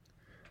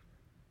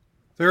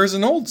There is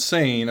an old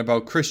saying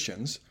about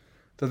Christians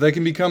that they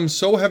can become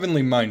so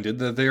heavenly minded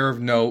that they are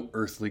of no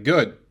earthly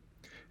good.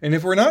 And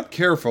if we're not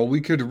careful,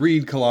 we could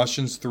read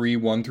Colossians 3,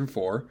 1 through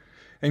 4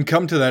 and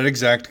come to that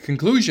exact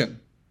conclusion.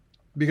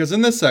 Because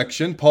in this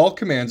section, Paul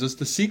commands us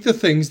to seek the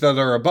things that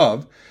are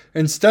above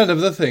instead of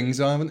the things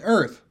on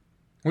earth.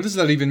 What does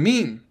that even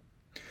mean?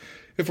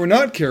 If we're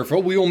not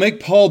careful, we will make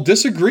Paul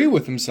disagree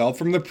with himself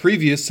from the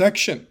previous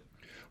section,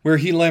 where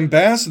he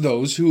lambasts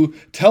those who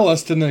tell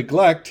us to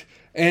neglect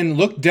and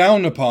look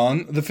down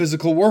upon the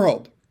physical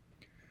world.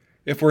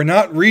 If we're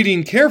not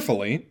reading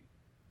carefully,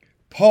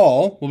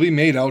 Paul will be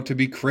made out to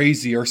be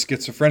crazy or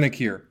schizophrenic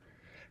here.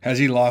 Has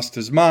he lost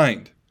his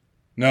mind?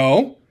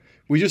 No,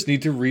 we just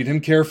need to read him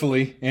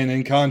carefully and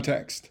in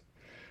context.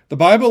 The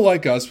Bible,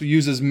 like us,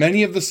 uses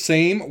many of the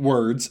same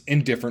words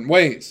in different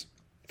ways.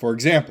 For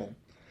example,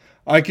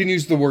 I can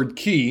use the word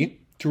key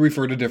to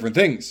refer to different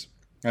things.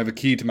 I have a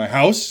key to my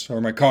house or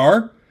my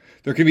car.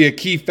 There can be a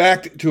key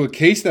fact to a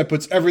case that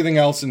puts everything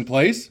else in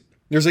place.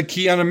 There's a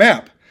key on a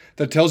map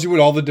that tells you what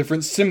all the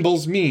different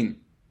symbols mean.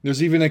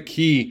 There's even a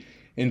key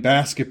in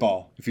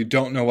basketball. If you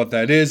don't know what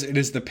that is, it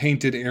is the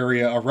painted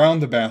area around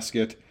the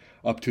basket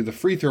up to the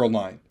free throw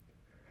line.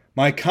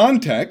 My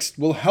context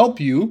will help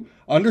you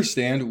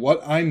understand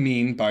what I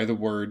mean by the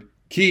word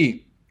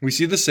key. We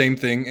see the same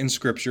thing in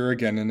Scripture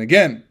again and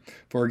again.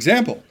 For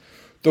example,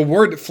 the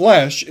word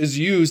flesh is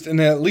used in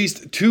at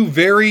least two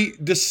very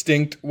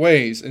distinct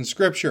ways in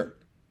Scripture.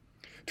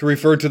 To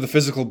refer to the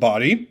physical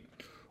body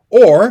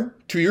or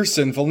to your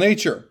sinful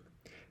nature.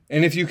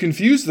 And if you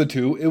confuse the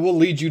two, it will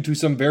lead you to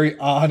some very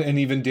odd and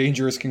even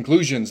dangerous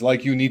conclusions,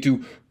 like you need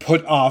to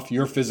put off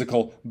your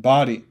physical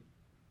body.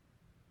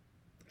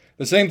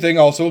 The same thing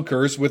also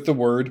occurs with the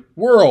word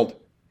world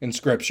in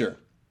Scripture.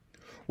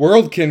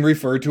 World can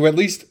refer to at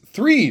least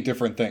three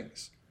different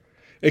things.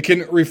 It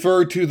can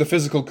refer to the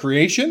physical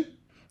creation.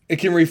 It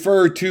can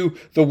refer to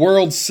the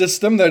world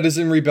system that is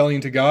in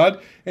rebellion to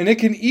God. And it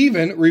can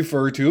even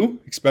refer to,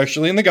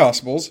 especially in the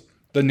Gospels,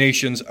 the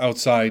nations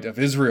outside of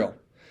Israel.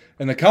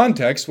 And the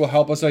context will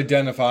help us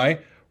identify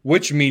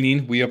which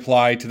meaning we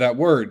apply to that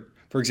word.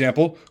 For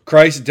example,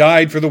 Christ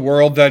died for the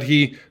world that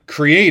he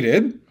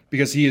created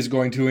because he is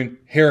going to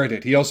inherit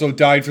it. He also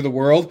died for the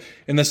world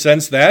in the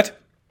sense that,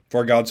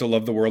 for God so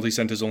loved the world, he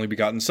sent his only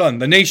begotten Son,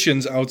 the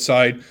nations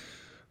outside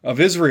of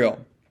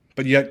Israel.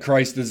 But yet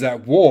Christ is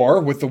at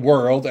war with the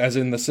world, as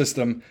in the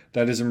system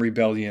that is in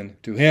rebellion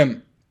to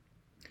him.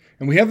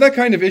 And we have that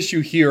kind of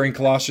issue here in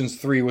Colossians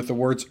 3 with the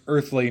words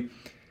earthly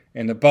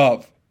and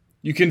above.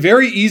 You can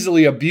very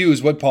easily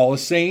abuse what Paul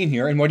is saying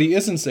here and what he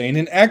isn't saying,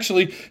 and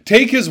actually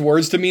take his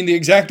words to mean the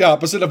exact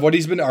opposite of what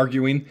he's been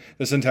arguing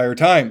this entire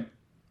time.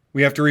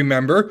 We have to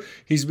remember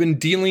he's been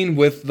dealing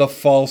with the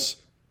false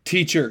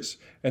teachers,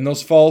 and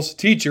those false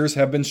teachers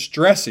have been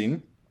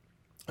stressing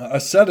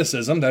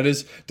asceticism, that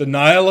is,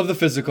 denial of the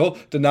physical,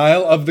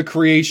 denial of the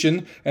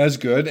creation as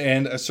good,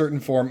 and a certain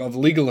form of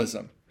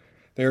legalism.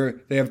 They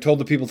have told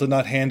the people to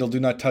not handle, do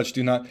not touch,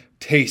 do not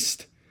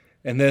taste.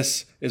 And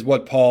this is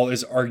what Paul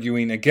is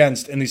arguing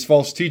against. And these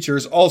false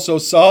teachers also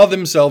saw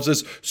themselves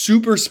as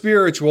super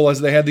spiritual as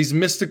they had these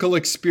mystical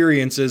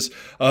experiences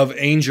of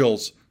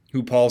angels,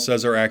 who Paul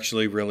says are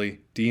actually really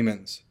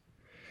demons.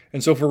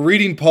 And so if we're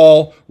reading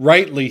Paul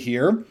rightly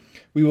here,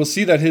 we will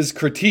see that his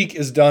critique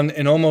is done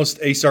in almost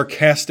a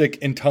sarcastic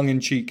and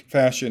tongue-in-cheek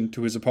fashion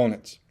to his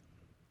opponents.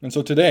 And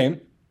so today,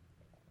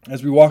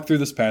 as we walk through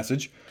this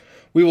passage,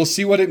 we will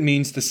see what it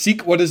means to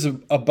seek what is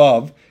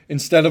above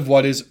instead of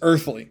what is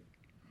earthly.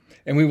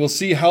 And we will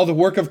see how the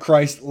work of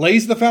Christ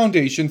lays the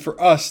foundation for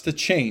us to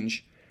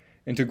change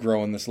and to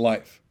grow in this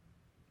life.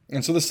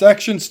 And so the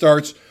section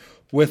starts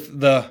with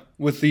the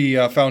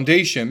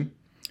foundation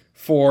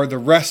for the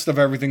rest of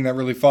everything that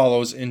really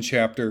follows in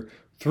chapter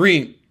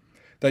 3.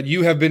 That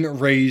you have been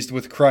raised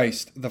with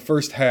Christ, the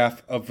first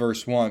half of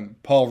verse 1.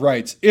 Paul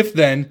writes, if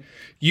then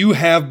you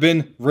have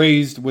been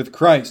raised with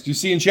Christ. You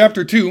see in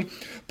chapter 2,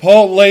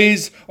 Paul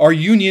lays our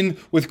union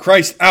with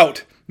Christ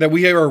out, that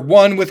we are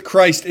one with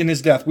Christ in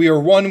his death. We are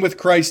one with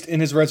Christ in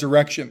his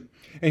resurrection.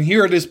 And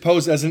here it is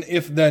posed as an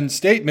if-then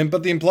statement,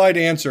 but the implied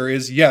answer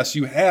is yes,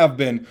 you have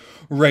been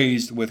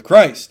raised with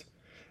Christ.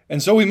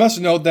 And so we must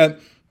note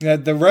that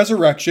the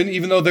resurrection,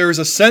 even though there is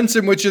a sense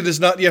in which it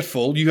is not yet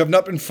full, you have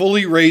not been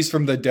fully raised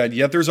from the dead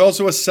yet, there's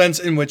also a sense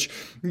in which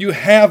you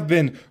have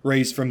been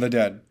raised from the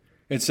dead.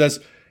 It says,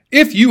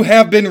 if you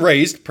have been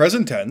raised,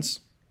 present tense,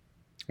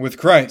 with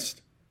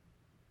Christ.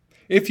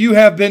 If you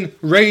have been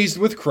raised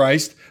with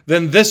Christ,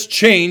 then this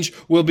change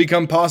will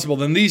become possible.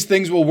 Then these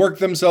things will work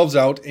themselves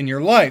out in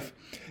your life.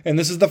 And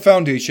this is the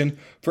foundation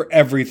for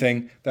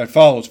everything that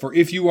follows. For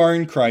if you are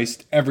in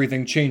Christ,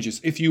 everything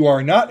changes. If you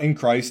are not in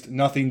Christ,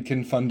 nothing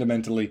can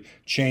fundamentally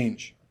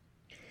change.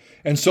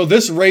 And so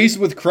this raised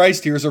with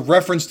Christ here is a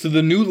reference to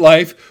the new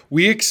life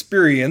we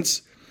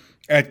experience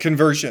at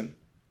conversion.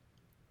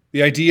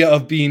 The idea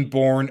of being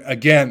born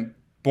again,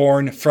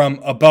 born from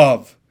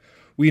above.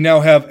 We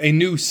now have a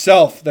new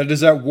self that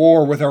is at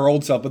war with our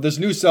old self. But this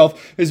new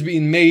self is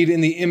being made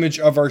in the image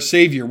of our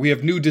Savior. We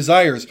have new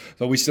desires,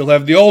 though we still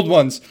have the old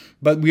ones.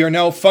 But we are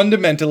now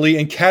fundamentally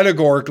and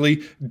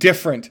categorically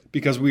different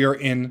because we are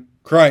in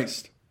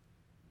Christ.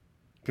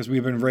 Because we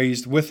have been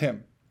raised with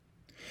him.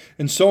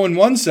 And so in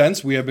one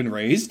sense, we have been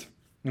raised.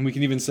 And we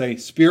can even say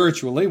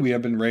spiritually, we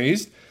have been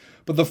raised.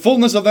 But the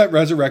fullness of that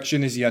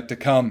resurrection is yet to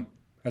come,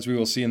 as we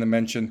will see in the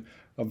mention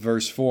of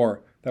verse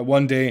 4. That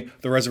one day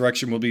the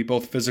resurrection will be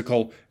both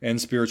physical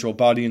and spiritual,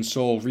 body and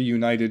soul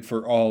reunited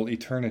for all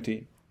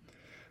eternity.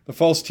 The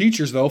false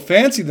teachers, though,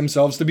 fancy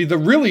themselves to be the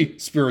really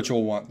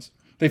spiritual ones.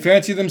 They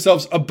fancy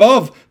themselves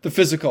above the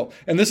physical.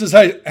 And this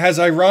has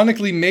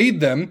ironically made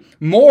them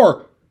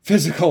more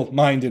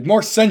physical-minded,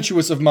 more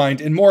sensuous of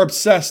mind, and more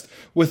obsessed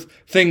with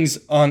things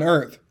on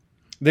earth.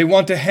 They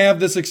want to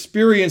have this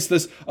experience,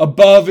 this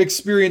above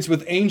experience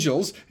with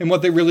angels, and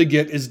what they really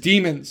get is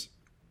demons.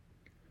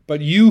 But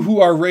you who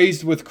are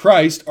raised with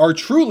Christ are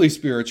truly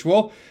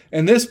spiritual,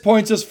 and this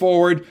points us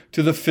forward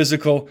to the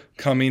physical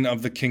coming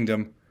of the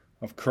kingdom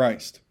of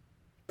Christ.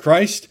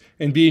 Christ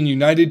and being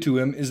united to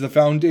him is the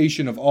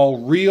foundation of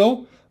all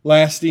real,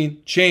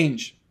 lasting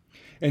change.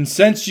 And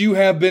since you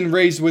have been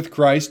raised with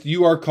Christ,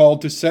 you are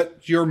called to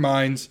set your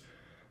minds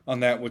on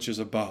that which is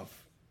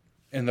above.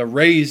 And the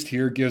raised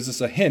here gives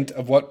us a hint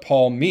of what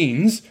Paul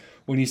means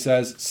when he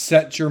says,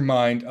 set your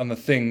mind on the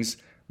things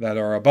that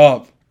are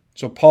above.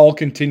 So Paul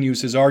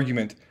continues his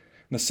argument in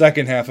the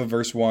second half of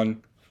verse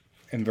 1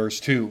 and verse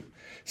 2.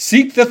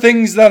 Seek the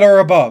things that are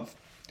above,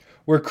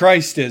 where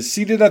Christ is,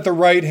 seated at the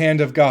right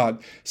hand of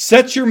God.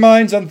 Set your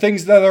minds on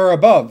things that are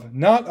above,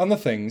 not on the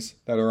things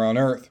that are on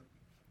earth.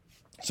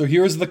 So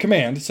here is the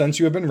command, since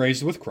you have been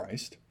raised with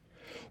Christ.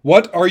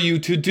 What are you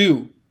to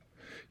do?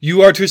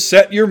 You are to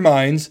set your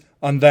minds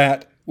on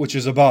that which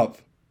is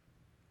above.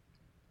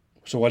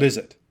 So what is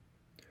it?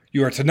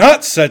 You are to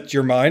not set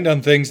your mind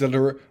on things that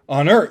are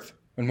on earth.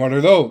 And what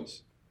are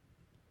those?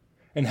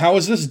 And how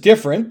is this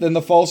different than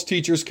the false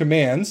teacher's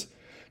commands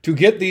to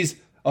get these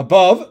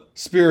above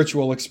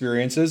spiritual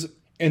experiences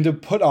and to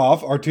put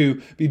off or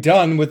to be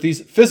done with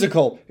these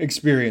physical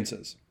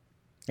experiences?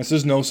 This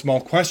is no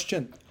small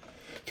question.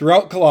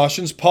 Throughout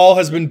Colossians, Paul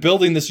has been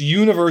building this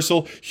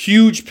universal,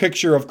 huge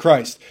picture of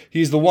Christ.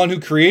 He's the one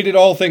who created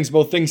all things,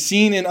 both things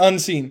seen and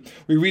unseen.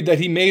 We read that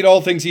he made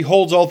all things, he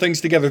holds all things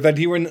together, that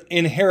he will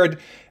inherit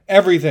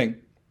everything.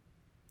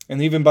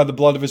 And even by the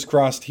blood of his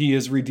cross, he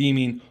is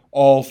redeeming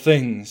all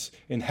things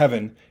in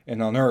heaven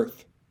and on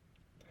earth.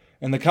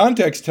 And the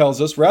context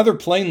tells us rather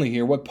plainly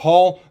here what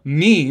Paul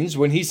means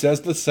when he says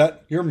to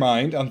set your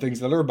mind on things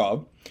that are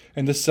above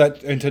and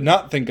to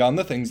not think on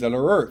the things that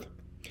are earth.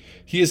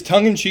 He is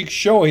tongue-in-cheek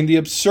showing the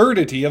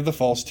absurdity of the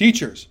false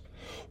teachers.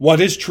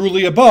 What is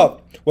truly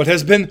above? What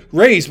has been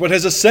raised? What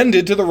has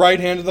ascended to the right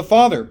hand of the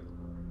Father?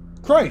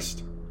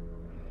 Christ.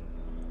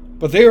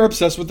 But they are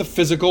obsessed with the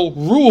physical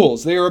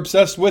rules. They are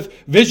obsessed with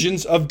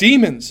visions of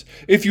demons.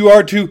 If you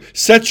are to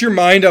set your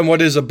mind on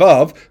what is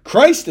above,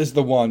 Christ is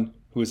the one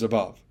who is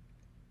above.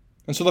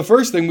 And so the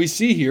first thing we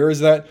see here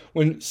is that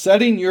when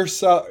setting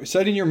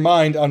your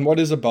mind on what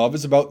is above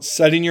is about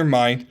setting your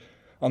mind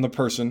on the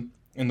person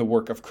and the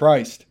work of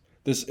Christ.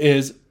 This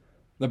is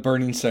the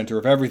burning center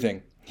of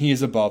everything. He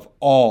is above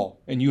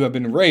all, and you have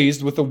been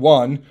raised with the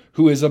one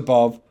who is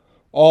above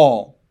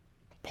all.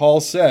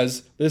 Paul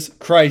says this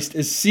Christ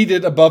is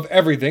seated above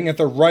everything at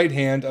the right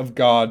hand of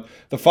God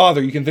the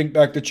Father. You can think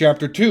back to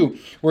chapter 2,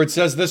 where it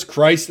says this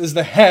Christ is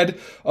the head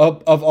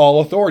of all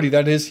authority.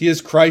 That is, he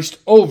is Christ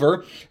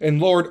over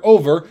and Lord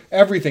over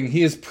everything.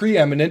 He is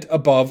preeminent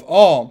above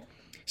all.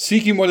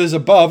 Seeking what is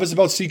above is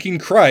about seeking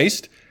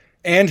Christ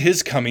and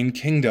his coming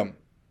kingdom.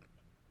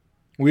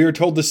 We are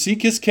told to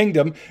seek his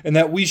kingdom and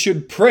that we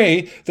should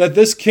pray that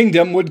this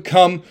kingdom would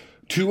come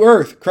to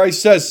earth.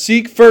 Christ says,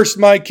 seek first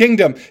my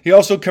kingdom. He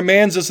also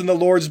commands us in the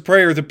Lord's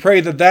Prayer to pray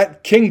that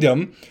that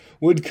kingdom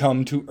would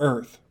come to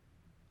earth.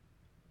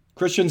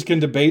 Christians can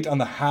debate on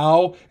the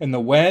how and the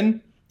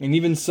when, and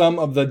even some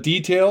of the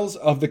details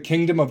of the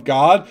kingdom of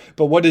God,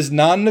 but what is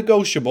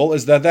non-negotiable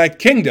is that that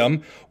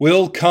kingdom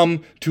will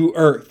come to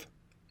earth.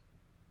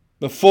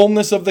 The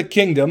fullness of the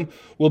kingdom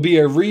will be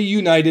a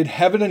reunited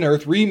heaven and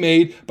earth,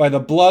 remade by the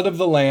blood of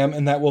the Lamb,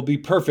 and that will be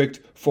perfect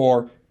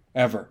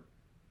forever.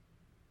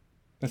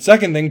 The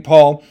second thing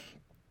Paul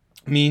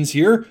means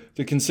here,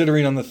 to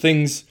considering on the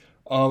things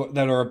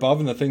that are above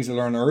and the things that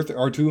are on earth,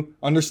 are to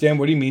understand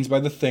what he means by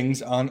the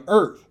things on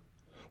earth.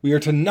 We are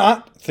to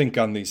not think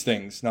on these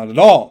things, not at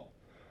all.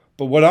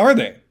 But what are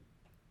they?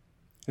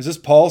 Is this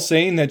Paul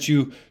saying that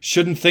you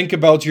shouldn't think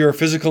about your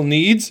physical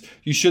needs?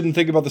 You shouldn't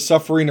think about the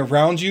suffering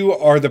around you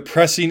or the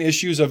pressing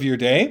issues of your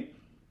day?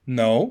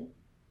 No,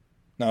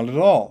 not at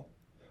all.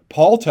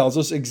 Paul tells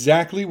us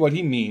exactly what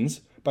he means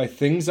by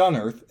things on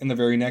earth in the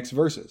very next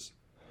verses.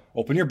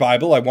 Open your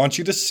Bible. I want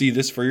you to see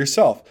this for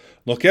yourself.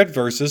 Look at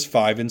verses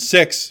 5 and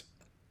 6.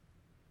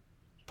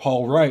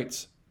 Paul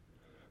writes,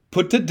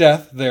 "Put to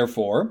death,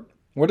 therefore,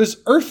 what is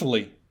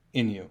earthly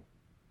in you."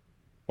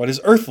 What is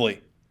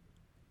earthly?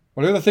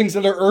 What are the things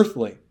that are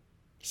earthly?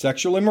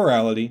 Sexual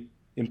immorality,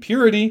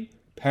 impurity,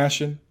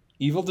 passion,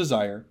 evil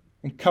desire,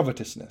 and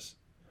covetousness,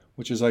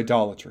 which is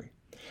idolatry.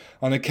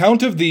 On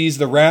account of these,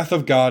 the wrath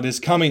of God is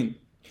coming.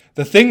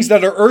 The things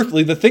that are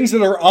earthly, the things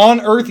that are on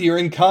earth here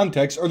in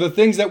context, are the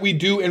things that we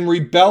do in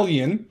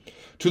rebellion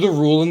to the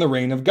rule and the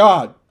reign of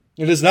God.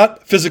 It is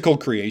not physical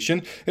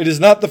creation. It is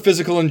not the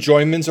physical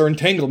enjoyments or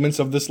entanglements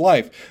of this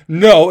life.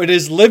 No, it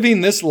is living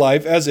this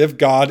life as if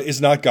God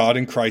is not God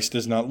and Christ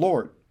is not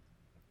Lord.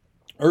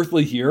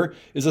 Earthly here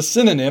is a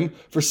synonym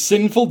for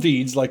sinful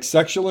deeds like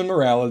sexual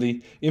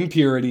immorality,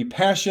 impurity,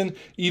 passion,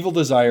 evil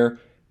desire,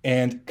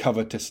 and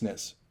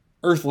covetousness.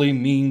 Earthly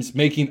means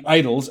making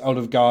idols out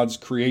of God's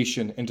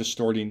creation and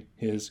distorting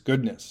his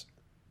goodness.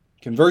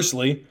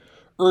 Conversely,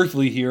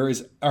 earthly here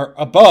is, or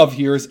above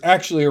here is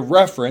actually a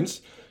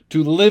reference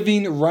to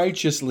living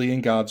righteously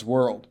in God's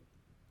world,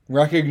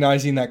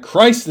 recognizing that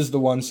Christ is the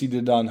one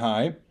seated on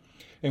high,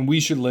 and we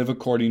should live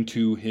according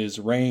to his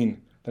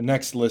reign. The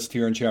next list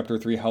here in chapter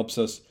 3 helps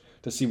us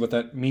to see what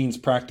that means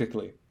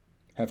practically.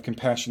 Have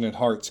compassionate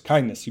hearts,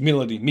 kindness,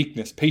 humility,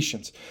 meekness,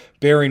 patience,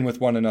 bearing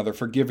with one another,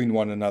 forgiving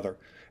one another.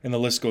 And the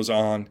list goes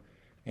on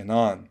and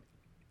on.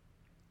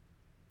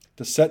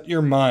 To set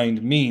your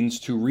mind means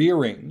to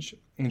rearrange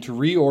and to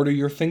reorder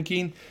your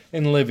thinking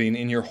and living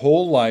in your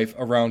whole life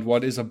around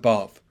what is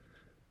above,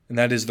 and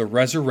that is the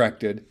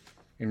resurrected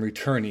and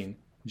returning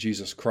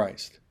Jesus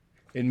Christ.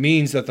 It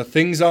means that the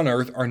things on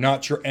earth are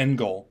not your end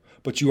goal,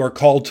 but you are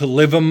called to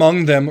live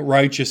among them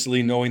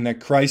righteously, knowing that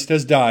Christ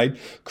has died,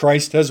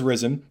 Christ has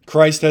risen,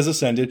 Christ has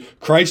ascended,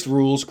 Christ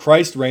rules,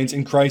 Christ reigns,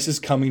 and Christ is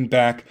coming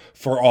back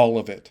for all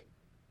of it.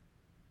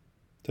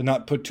 To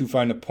not put too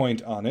fine a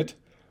point on it,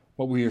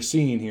 what we are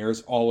seeing here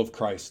is all of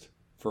Christ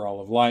for all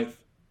of life.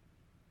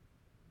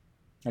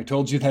 I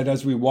told you that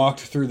as we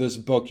walked through this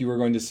book, you were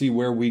going to see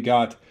where we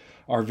got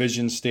our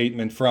vision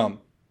statement from.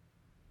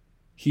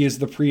 He is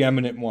the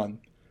preeminent one.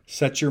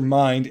 Set your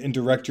mind and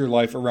direct your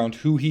life around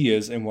who he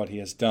is and what he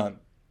has done.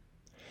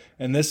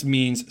 And this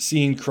means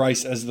seeing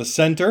Christ as the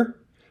center,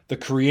 the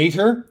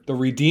creator, the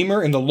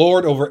redeemer, and the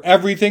Lord over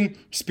everything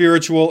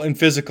spiritual and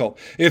physical.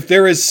 If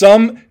there is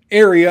some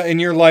area in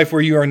your life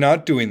where you are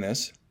not doing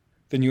this,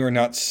 then you are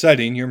not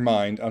setting your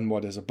mind on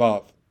what is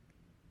above.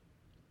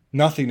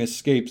 Nothing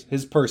escapes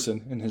his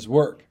person and his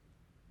work.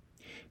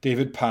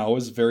 David Powell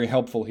is very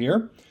helpful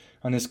here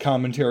on his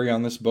commentary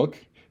on this book.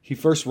 He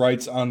first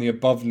writes on the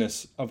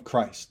aboveness of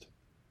Christ.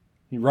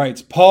 He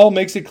writes, Paul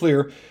makes it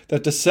clear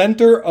that the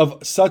center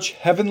of such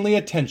heavenly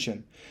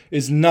attention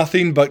is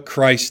nothing but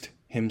Christ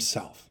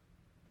himself.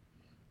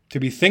 To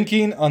be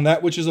thinking on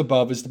that which is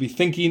above is to be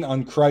thinking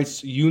on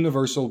Christ's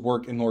universal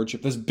work and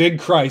lordship. This big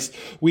Christ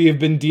we have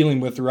been dealing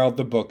with throughout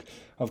the book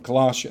of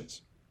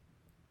Colossians.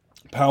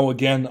 Powell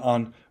again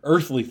on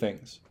earthly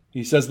things.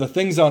 He says the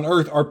things on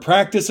earth are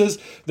practices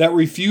that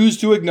refuse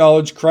to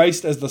acknowledge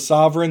Christ as the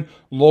sovereign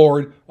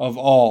Lord of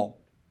all.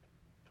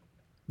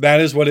 That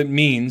is what it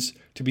means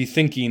to be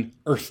thinking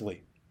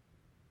earthly.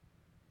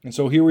 And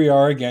so here we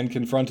are again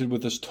confronted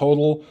with this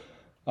total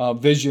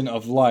vision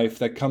of life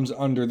that comes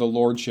under the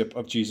lordship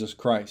of Jesus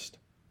Christ.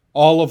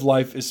 All of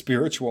life is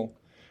spiritual,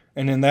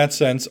 and in that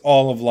sense,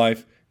 all of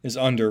life is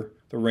under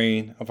the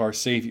reign of our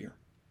Savior.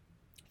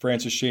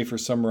 Francis Schaeffer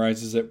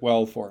summarizes it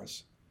well for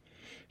us.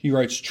 He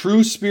writes,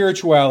 true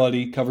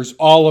spirituality covers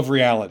all of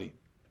reality.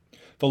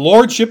 The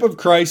lordship of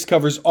Christ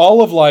covers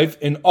all of life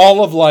and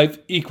all of life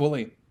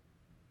equally.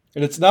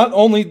 And it's not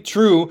only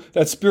true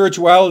that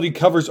spirituality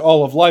covers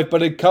all of life,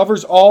 but it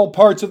covers all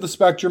parts of the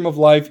spectrum of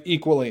life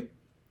equally.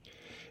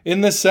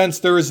 In this sense,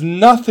 there is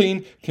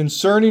nothing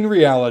concerning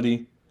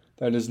reality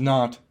that is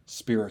not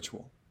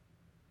spiritual.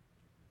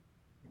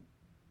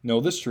 Know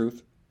this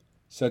truth,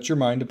 set your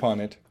mind upon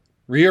it,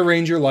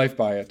 rearrange your life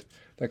by it,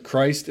 that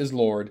Christ is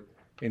Lord,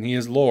 and he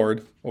is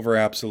Lord over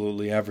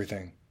absolutely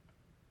everything.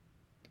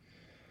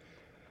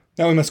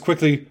 Now we must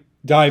quickly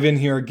dive in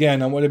here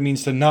again on what it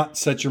means to not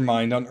set your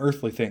mind on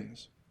earthly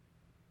things.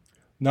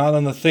 Not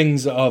on the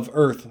things of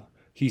earth,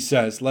 he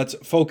says. Let's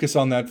focus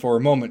on that for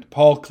a moment.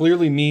 Paul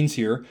clearly means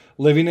here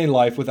living a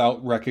life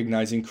without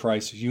recognizing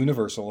Christ's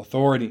universal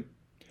authority.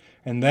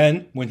 And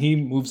then when he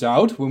moves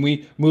out, when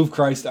we move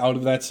Christ out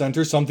of that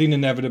center, something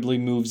inevitably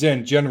moves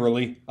in,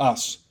 generally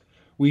us.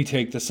 We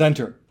take the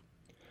center.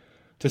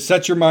 To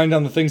set your mind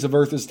on the things of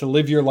earth is to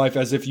live your life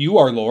as if you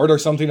are Lord or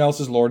something else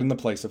is Lord in the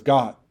place of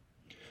God.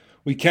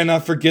 We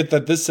cannot forget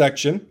that this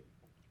section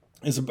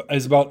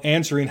is about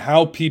answering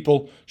how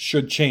people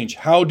should change.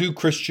 How do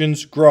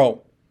Christians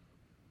grow?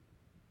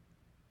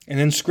 And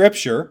in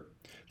Scripture,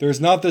 there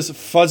is not this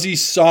fuzzy,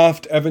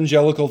 soft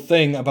evangelical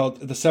thing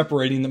about the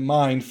separating the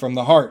mind from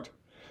the heart.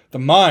 The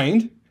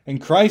mind,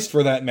 and Christ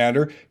for that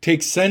matter,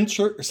 takes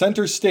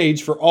center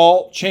stage for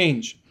all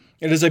change.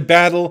 It is a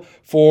battle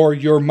for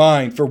your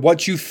mind, for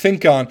what you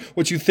think on,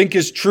 what you think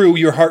is true,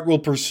 your heart will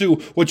pursue.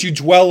 What you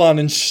dwell on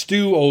and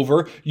stew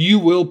over, you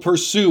will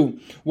pursue.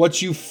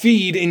 What you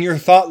feed in your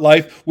thought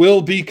life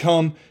will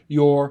become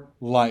your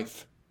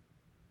life.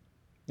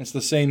 It's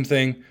the same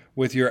thing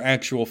with your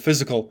actual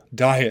physical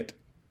diet.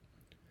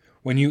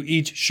 When you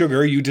eat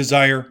sugar, you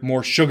desire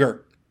more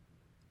sugar.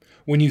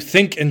 When you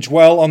think and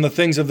dwell on the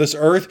things of this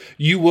earth,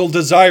 you will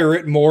desire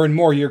it more and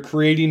more. You're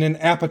creating an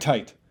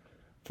appetite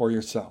for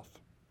yourself.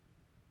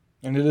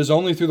 And it is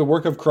only through the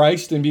work of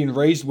Christ and being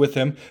raised with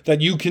him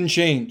that you can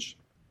change.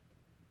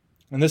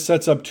 And this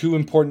sets up two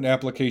important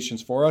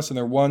applications for us, and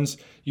they're ones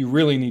you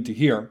really need to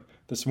hear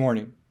this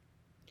morning.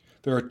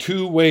 There are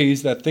two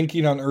ways that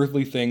thinking on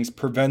earthly things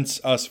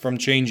prevents us from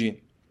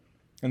changing.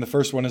 And the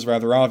first one is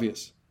rather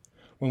obvious.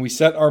 When we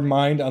set our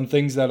mind on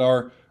things that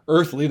are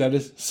earthly, that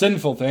is,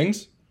 sinful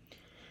things,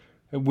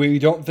 we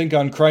don't think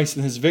on Christ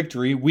and his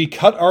victory, we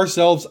cut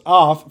ourselves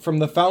off from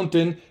the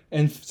fountain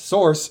and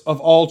source of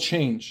all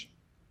change.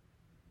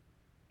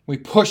 We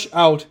push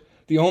out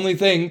the only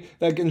thing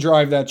that can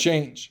drive that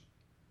change.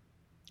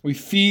 We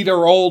feed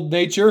our old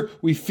nature,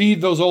 we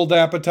feed those old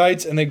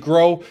appetites, and they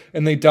grow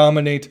and they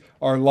dominate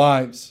our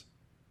lives.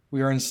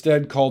 We are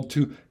instead called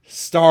to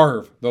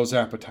starve those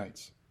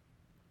appetites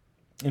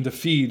and to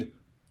feed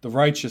the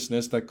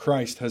righteousness that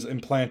Christ has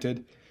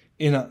implanted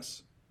in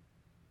us.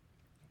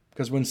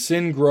 Because when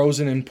sin grows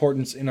in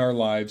importance in our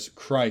lives,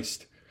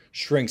 Christ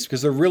shrinks.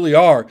 Because there really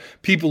are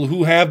people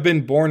who have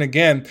been born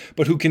again,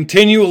 but who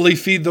continually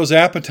feed those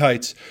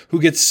appetites, who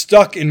get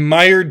stuck and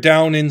mired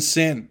down in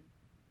sin.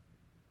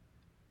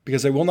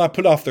 Because they will not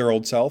put off their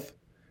old self,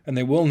 and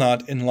they will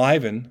not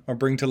enliven or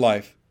bring to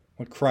life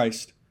what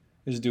Christ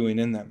is doing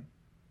in them.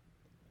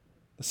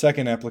 The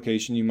second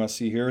application you must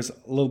see here is a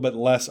little bit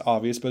less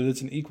obvious, but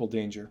it's an equal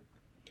danger.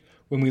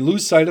 When we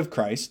lose sight of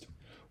Christ,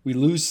 we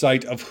lose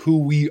sight of who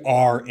we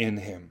are in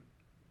him,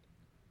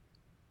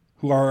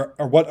 or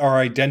what our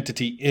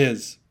identity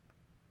is.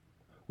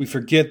 We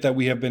forget that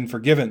we have been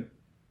forgiven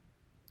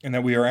and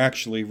that we are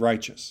actually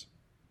righteous.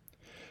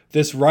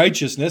 This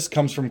righteousness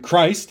comes from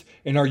Christ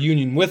in our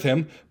union with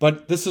him,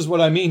 but this is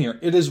what I mean here.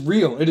 It is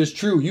real. It is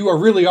true. You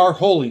really are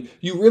holy.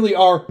 You really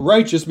are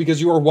righteous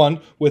because you are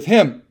one with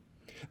him.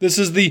 This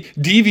is the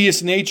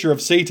devious nature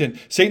of Satan.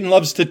 Satan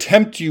loves to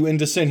tempt you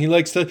into sin. He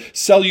likes to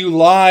sell you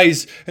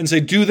lies and say,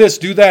 do this,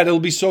 do that, it'll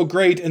be so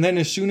great. And then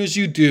as soon as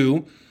you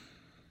do,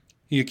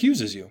 he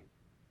accuses you.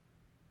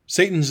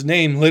 Satan's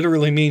name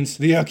literally means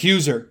the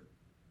accuser.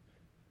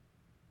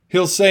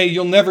 He'll say,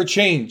 you'll never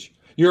change.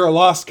 You're a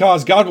lost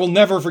cause. God will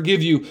never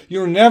forgive you.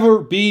 You'll never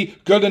be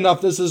good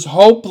enough. This is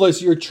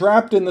hopeless. You're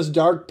trapped in this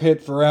dark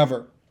pit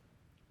forever.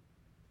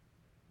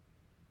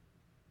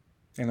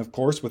 And of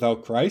course,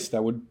 without Christ,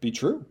 that would be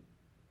true.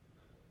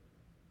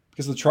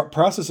 Because the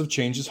process of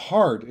change is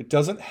hard. It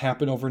doesn't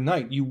happen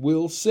overnight. You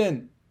will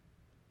sin.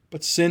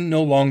 But sin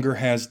no longer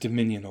has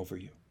dominion over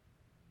you.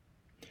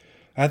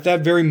 At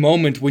that very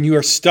moment when you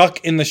are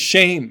stuck in the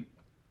shame,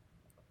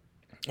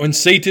 when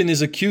Satan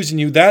is accusing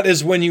you, that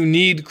is when you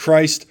need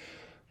Christ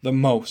the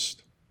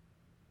most.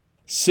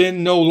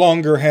 Sin no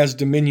longer has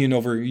dominion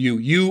over you.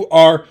 You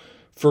are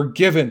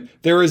forgiven.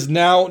 There is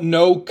now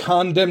no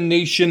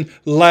condemnation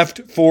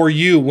left for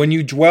you. When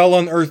you dwell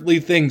on earthly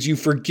things, you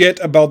forget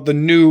about the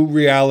new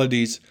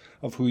realities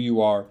of who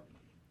you are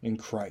in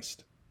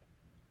Christ.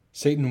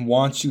 Satan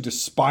wants you to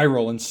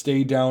spiral and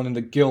stay down in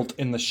the guilt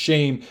and the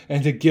shame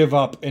and to give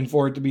up and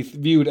for it to be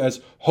viewed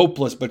as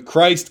hopeless. But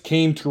Christ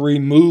came to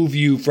remove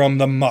you from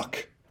the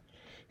muck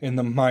and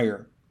the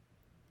mire.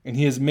 And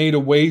he has made a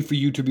way for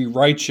you to be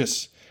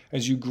righteous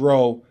as you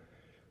grow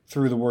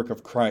through the work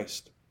of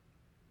Christ.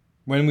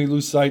 When we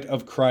lose sight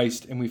of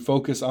Christ and we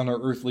focus on our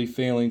earthly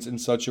failings in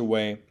such a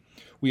way,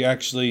 we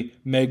actually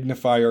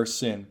magnify our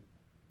sin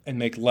and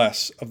make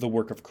less of the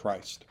work of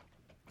Christ.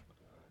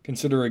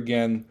 Consider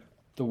again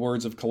the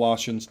words of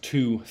Colossians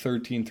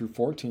 2:13 through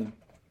 14.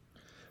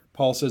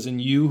 Paul says,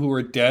 "And you who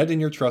are dead in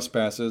your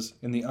trespasses,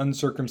 in the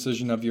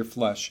uncircumcision of your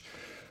flesh,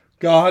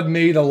 God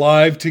made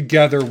alive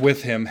together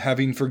with him,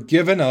 having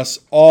forgiven us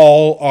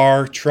all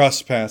our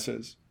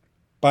trespasses,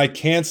 by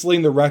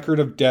canceling the record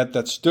of debt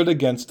that stood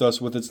against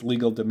us with its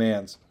legal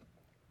demands.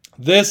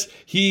 This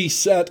he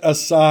set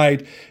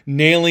aside,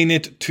 nailing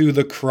it to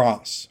the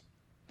cross.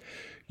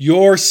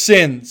 Your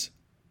sins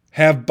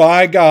have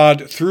by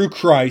God, through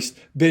Christ,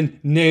 been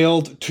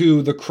nailed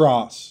to the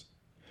cross.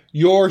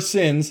 Your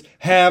sins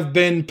have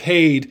been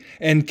paid,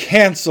 and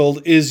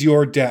canceled is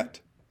your debt.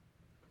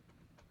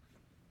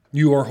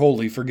 You are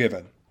wholly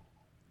forgiven."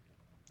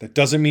 That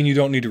doesn't mean you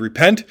don't need to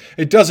repent.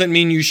 It doesn't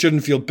mean you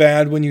shouldn't feel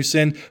bad when you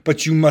sin,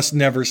 but you must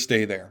never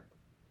stay there.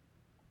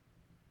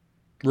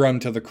 Run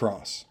to the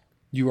cross.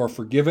 You are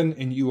forgiven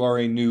and you are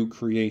a new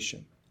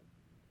creation.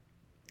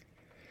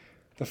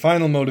 The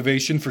final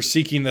motivation for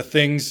seeking the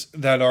things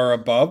that are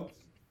above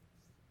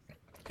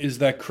is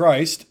that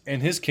Christ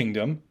and his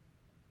kingdom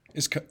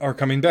are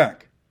coming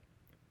back.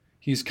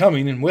 He's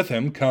coming, and with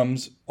him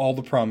comes all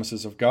the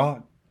promises of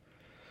God.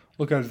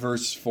 Look at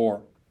verse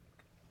 4.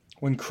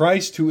 "When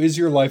Christ, who is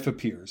your life,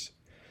 appears,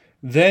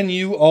 then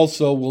you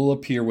also will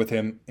appear with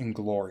him in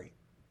glory."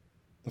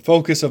 The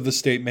focus of the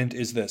statement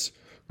is this: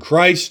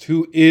 Christ,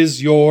 who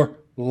is your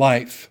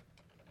life.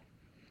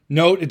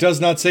 Note, it does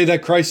not say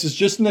that Christ is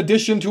just an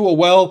addition to a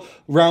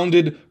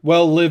well-rounded,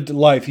 well-lived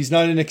life. He's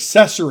not an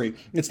accessory.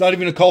 It's not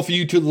even a call for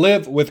you to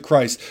live with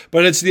Christ,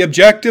 but it's the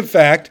objective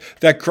fact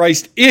that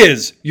Christ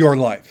is your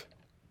life.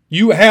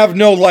 You have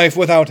no life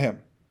without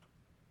him.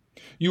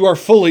 You are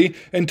fully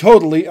and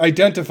totally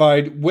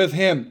identified with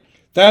him.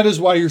 That is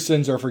why your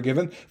sins are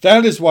forgiven.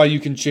 That is why you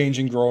can change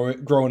and grow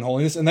in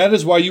holiness. And that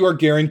is why you are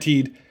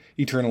guaranteed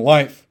eternal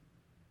life.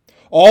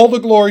 All the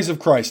glories of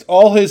Christ,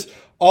 all his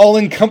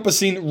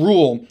all-encompassing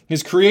rule,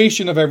 his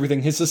creation of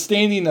everything, his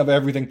sustaining of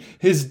everything,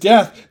 his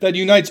death that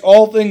unites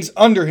all things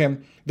under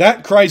him,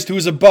 that Christ who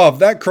is above,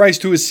 that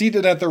Christ who is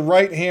seated at the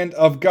right hand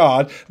of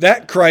God,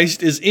 that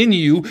Christ is in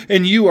you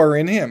and you are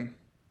in him.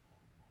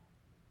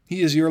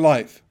 He is your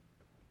life.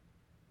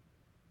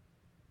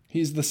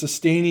 He's the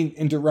sustaining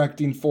and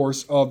directing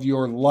force of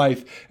your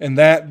life. And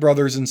that,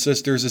 brothers and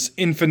sisters, is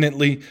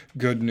infinitely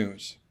good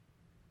news.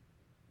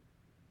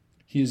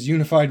 He is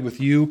unified with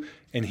you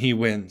and he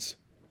wins.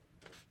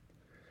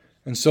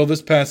 And so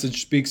this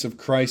passage speaks of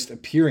Christ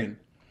appearing,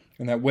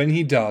 and that when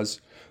he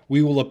does,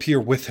 we will appear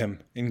with him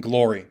in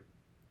glory.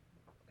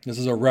 This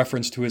is a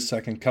reference to his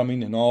second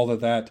coming and all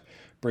that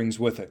brings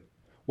with it.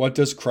 What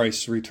does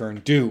Christ's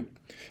return do?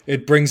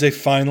 It brings a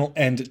final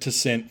end to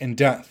sin and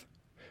death.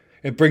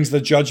 It brings the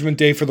judgment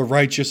day for the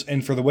righteous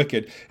and for the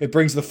wicked. It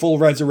brings the full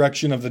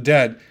resurrection of the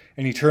dead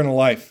and eternal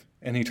life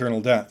and eternal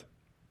death.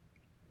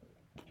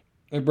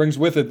 It brings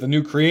with it the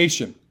new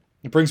creation.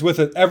 It brings with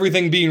it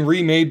everything being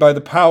remade by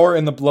the power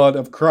and the blood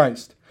of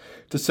Christ.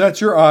 To set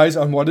your eyes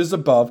on what is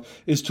above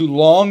is to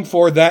long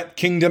for that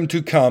kingdom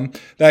to come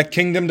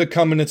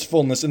in its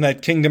fullness, and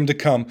that kingdom to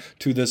come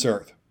to this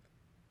earth,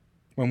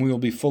 when we will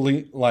be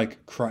fully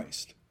like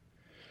Christ.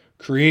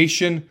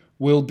 Creation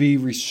will be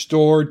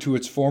restored to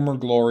its former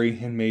glory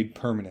and made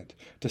permanent.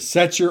 To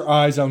set your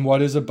eyes on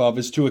what is above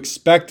is to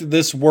expect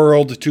this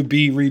world to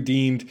be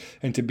redeemed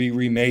and to be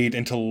remade,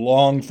 and to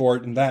long for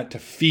it, and that to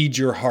feed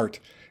your heart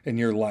and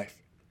your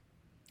life.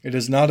 It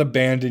is not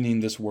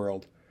abandoning this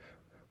world,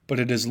 but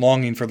it is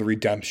longing for the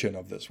redemption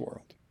of this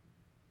world.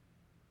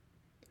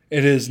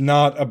 It is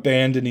not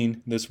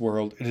abandoning this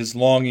world, it is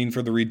longing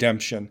for the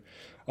redemption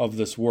of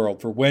this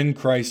world. For when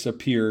Christ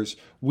appears,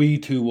 we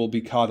too will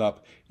be caught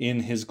up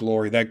in his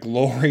glory, that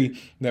glory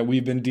that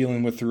we've been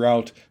dealing with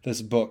throughout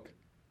this book.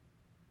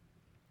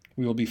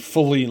 We will be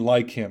fully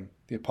like him,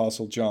 the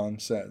Apostle John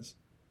says.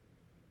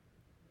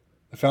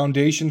 The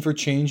foundation for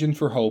change and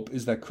for hope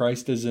is that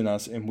Christ is in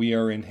us and we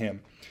are in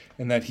him,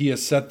 and that he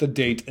has set the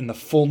date in the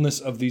fullness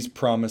of these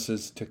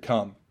promises to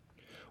come.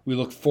 We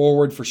look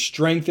forward for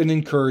strength and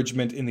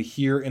encouragement in the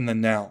here and the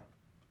now,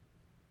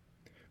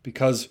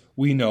 because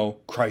we know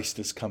Christ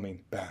is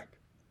coming back.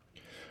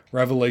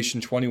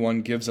 Revelation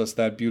 21 gives us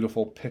that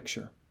beautiful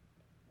picture.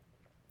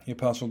 The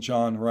Apostle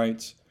John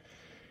writes,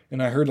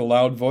 "And I heard a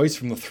loud voice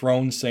from the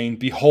throne saying,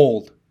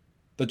 'Behold,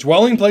 the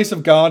dwelling place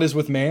of God is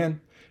with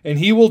man, and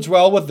he will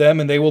dwell with them,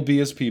 and they will be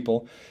his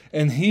people.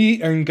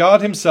 And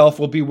God himself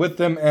will be with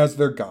them as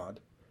their God.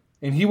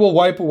 And he will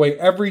wipe away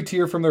every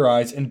tear from their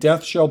eyes, and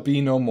death shall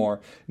be no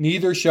more.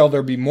 Neither shall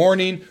there be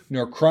mourning,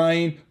 nor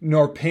crying,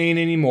 nor pain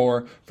any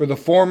more, for the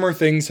former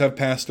things have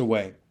passed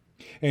away.'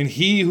 And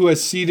he who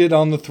is seated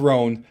on the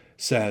throne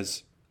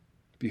says,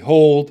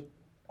 'Behold,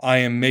 I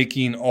am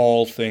making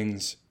all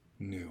things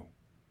new.'"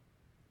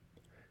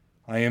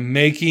 I am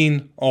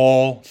making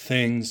all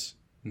things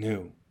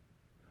new.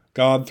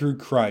 God, through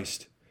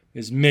Christ,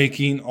 is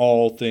making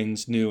all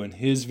things new, and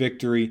his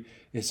victory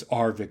is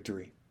our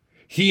victory.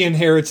 He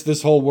inherits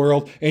this whole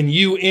world, and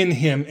you in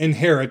him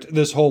inherit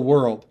this whole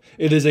world.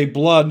 It is a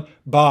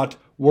blood-bought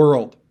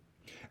world.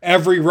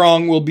 Every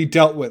wrong will be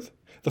dealt with.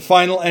 The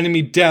final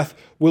enemy, death,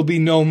 will be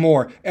no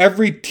more.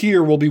 Every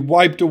tear will be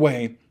wiped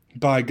away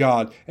by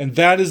God. And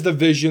that is the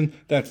vision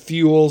that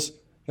fuels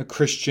the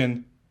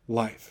Christian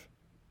life.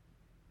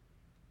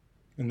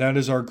 And that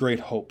is our great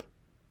hope.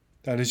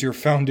 That is your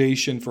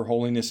foundation for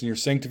holiness and your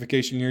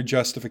sanctification and your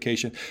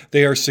justification.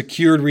 They are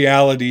secured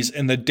realities,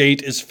 and the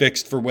date is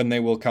fixed for when they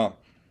will come.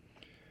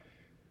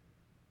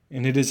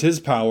 And it is his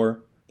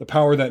power, the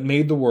power that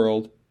made the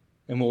world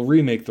and will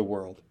remake the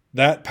world.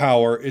 That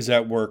power is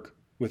at work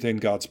within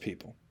God's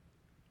people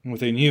and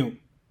within you.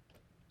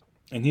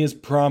 And he has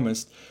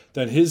promised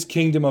that his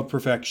kingdom of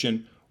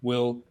perfection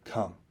will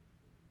come.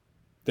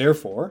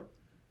 Therefore,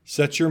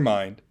 set your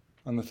mind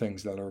on the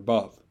things that are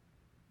above.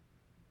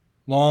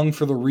 Long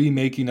for the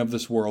remaking of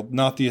this world,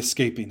 not the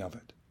escaping of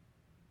it.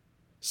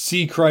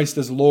 See Christ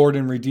as Lord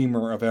and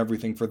Redeemer of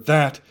everything, for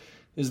that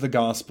is the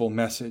gospel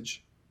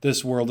message.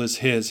 This world is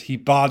his. He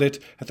bought it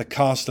at the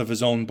cost of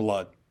his own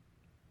blood.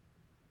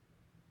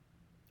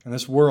 And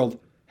this world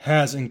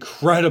has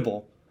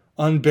incredible,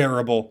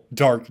 unbearable,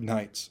 dark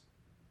nights.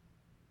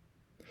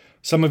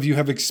 Some of you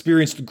have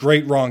experienced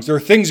great wrongs. There are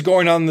things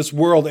going on in this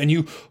world, and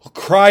you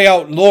cry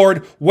out,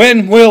 "Lord,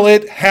 when will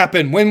it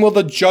happen? When will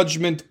the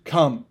judgment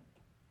come?"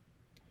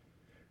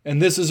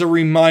 And this is a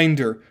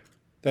reminder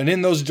that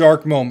in those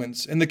dark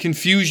moments, in the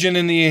confusion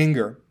and the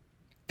anger,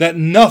 that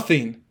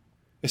nothing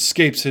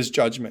escapes his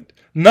judgment.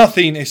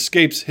 Nothing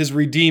escapes his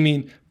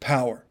redeeming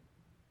power.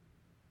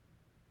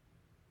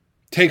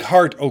 Take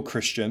heart, O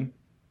Christian.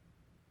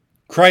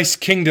 Christ's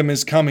kingdom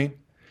is coming,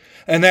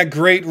 and that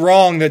great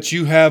wrong that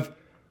you have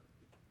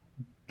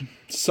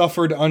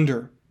suffered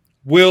under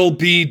will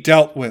be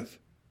dealt with.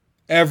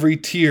 Every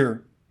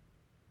tear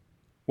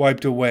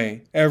wiped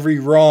away, every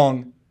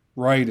wrong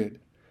righted.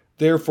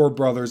 Therefore,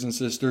 brothers and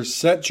sisters,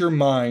 set your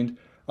mind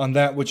on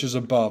that which is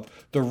above,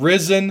 the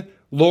risen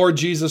Lord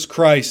Jesus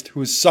Christ,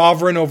 who is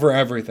sovereign over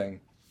everything,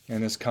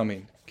 and his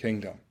coming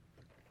kingdom.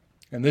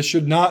 And this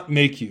should not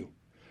make you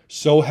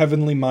so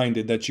heavenly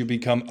minded that you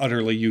become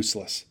utterly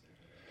useless.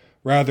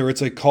 Rather,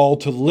 it's a call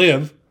to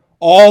live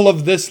all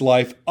of this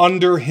life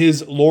under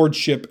his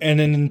lordship and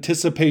in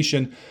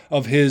anticipation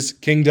of his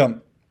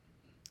kingdom.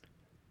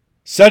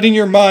 Setting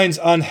your minds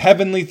on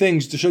heavenly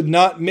things should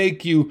not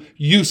make you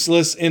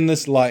useless in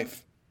this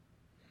life,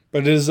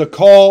 but it is a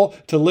call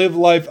to live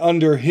life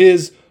under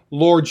his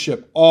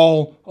lordship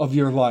all of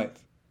your life.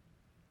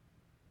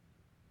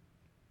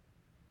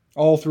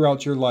 All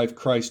throughout your life,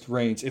 Christ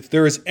reigns. If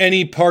there is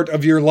any part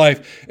of your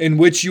life in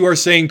which you are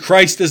saying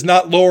Christ is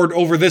not Lord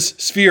over this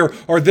sphere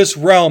or this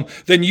realm,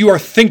 then you are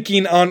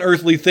thinking on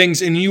earthly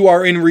things and you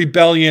are in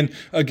rebellion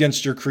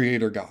against your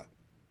Creator God.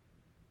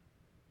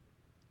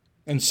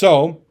 And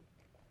so,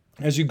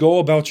 as you go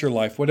about your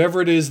life,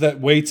 whatever it is that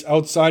waits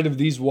outside of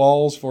these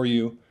walls for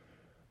you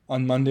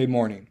on Monday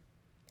morning,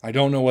 I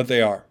don't know what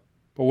they are,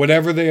 but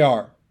whatever they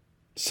are,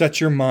 set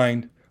your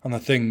mind on the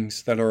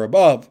things that are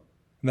above.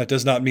 And that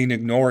does not mean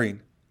ignoring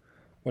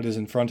what is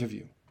in front of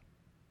you.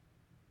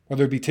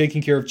 Whether it be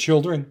taking care of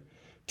children,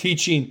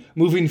 teaching,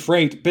 moving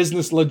freight,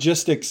 business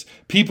logistics,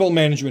 people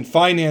management,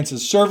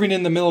 finances, serving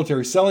in the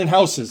military, selling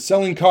houses,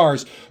 selling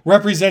cars,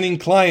 representing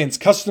clients,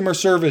 customer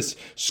service,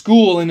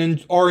 school,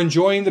 or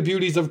enjoying the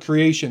beauties of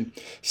creation.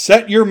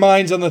 Set your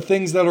minds on the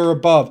things that are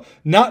above,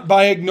 not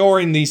by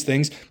ignoring these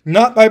things,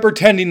 not by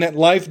pretending that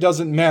life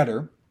doesn't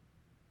matter,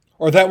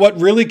 or that what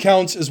really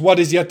counts is what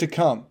is yet to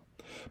come.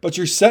 But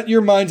you set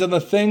your minds on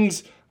the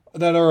things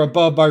that are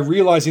above by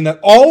realizing that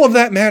all of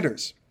that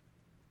matters.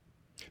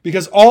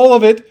 Because all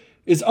of it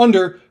is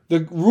under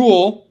the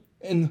rule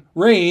and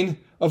reign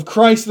of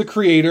Christ the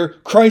Creator,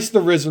 Christ the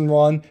Risen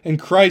One, and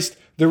Christ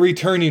the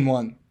Returning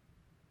One.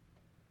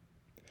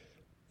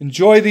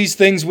 Enjoy these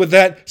things with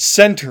that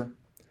center,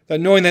 that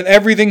knowing that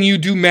everything you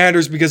do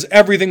matters because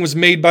everything was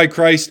made by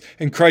Christ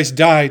and Christ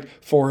died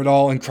for it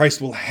all and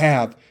Christ will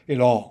have it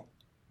all.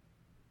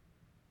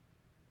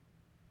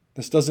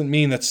 This doesn't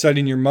mean that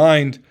setting your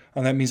mind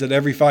on that means that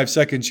every 5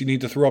 seconds you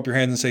need to throw up your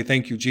hands and say,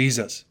 "Thank you,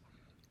 Jesus."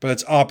 But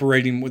it's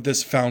operating with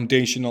this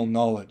foundational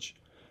knowledge.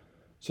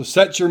 So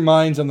set your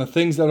minds on the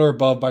things that are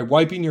above by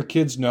wiping your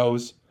kid's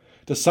nose,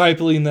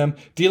 discipling them,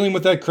 dealing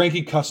with that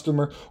cranky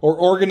customer, or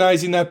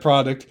organizing that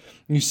product.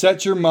 You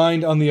set your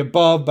mind on the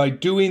above by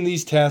doing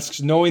these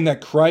tasks, knowing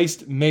that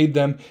Christ made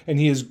them and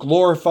he is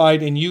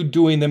glorified in you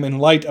doing them in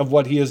light of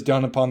what he has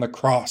done upon the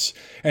cross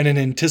and in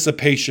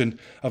anticipation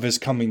of his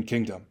coming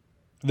kingdom.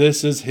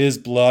 This is his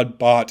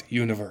blood-bought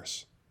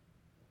universe.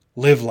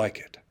 Live like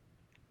it.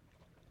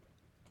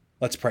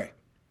 Let's pray.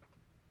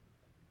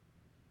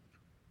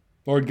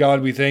 Lord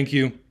God, we thank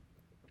you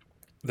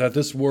that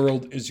this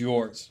world is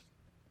yours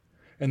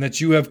and that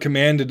you have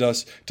commanded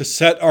us to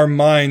set our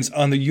minds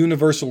on the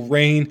universal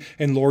reign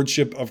and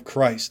lordship of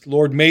Christ.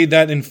 Lord, may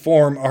that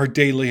inform our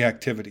daily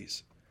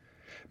activities.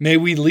 May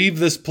we leave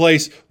this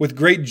place with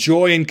great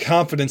joy and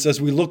confidence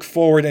as we look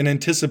forward and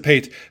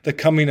anticipate the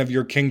coming of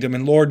your kingdom.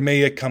 And Lord,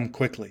 may it come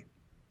quickly.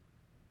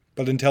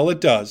 But until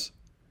it does,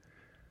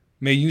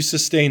 may you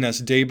sustain us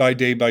day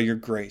by your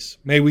grace.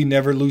 May we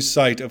never lose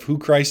sight of who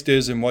Christ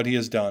is and what he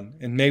has done.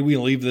 And may we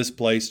leave this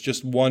place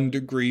just 1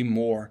 degree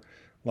more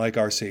like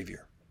our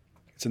Savior.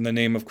 It's in the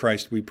name of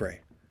Christ we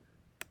pray.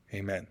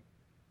 Amen.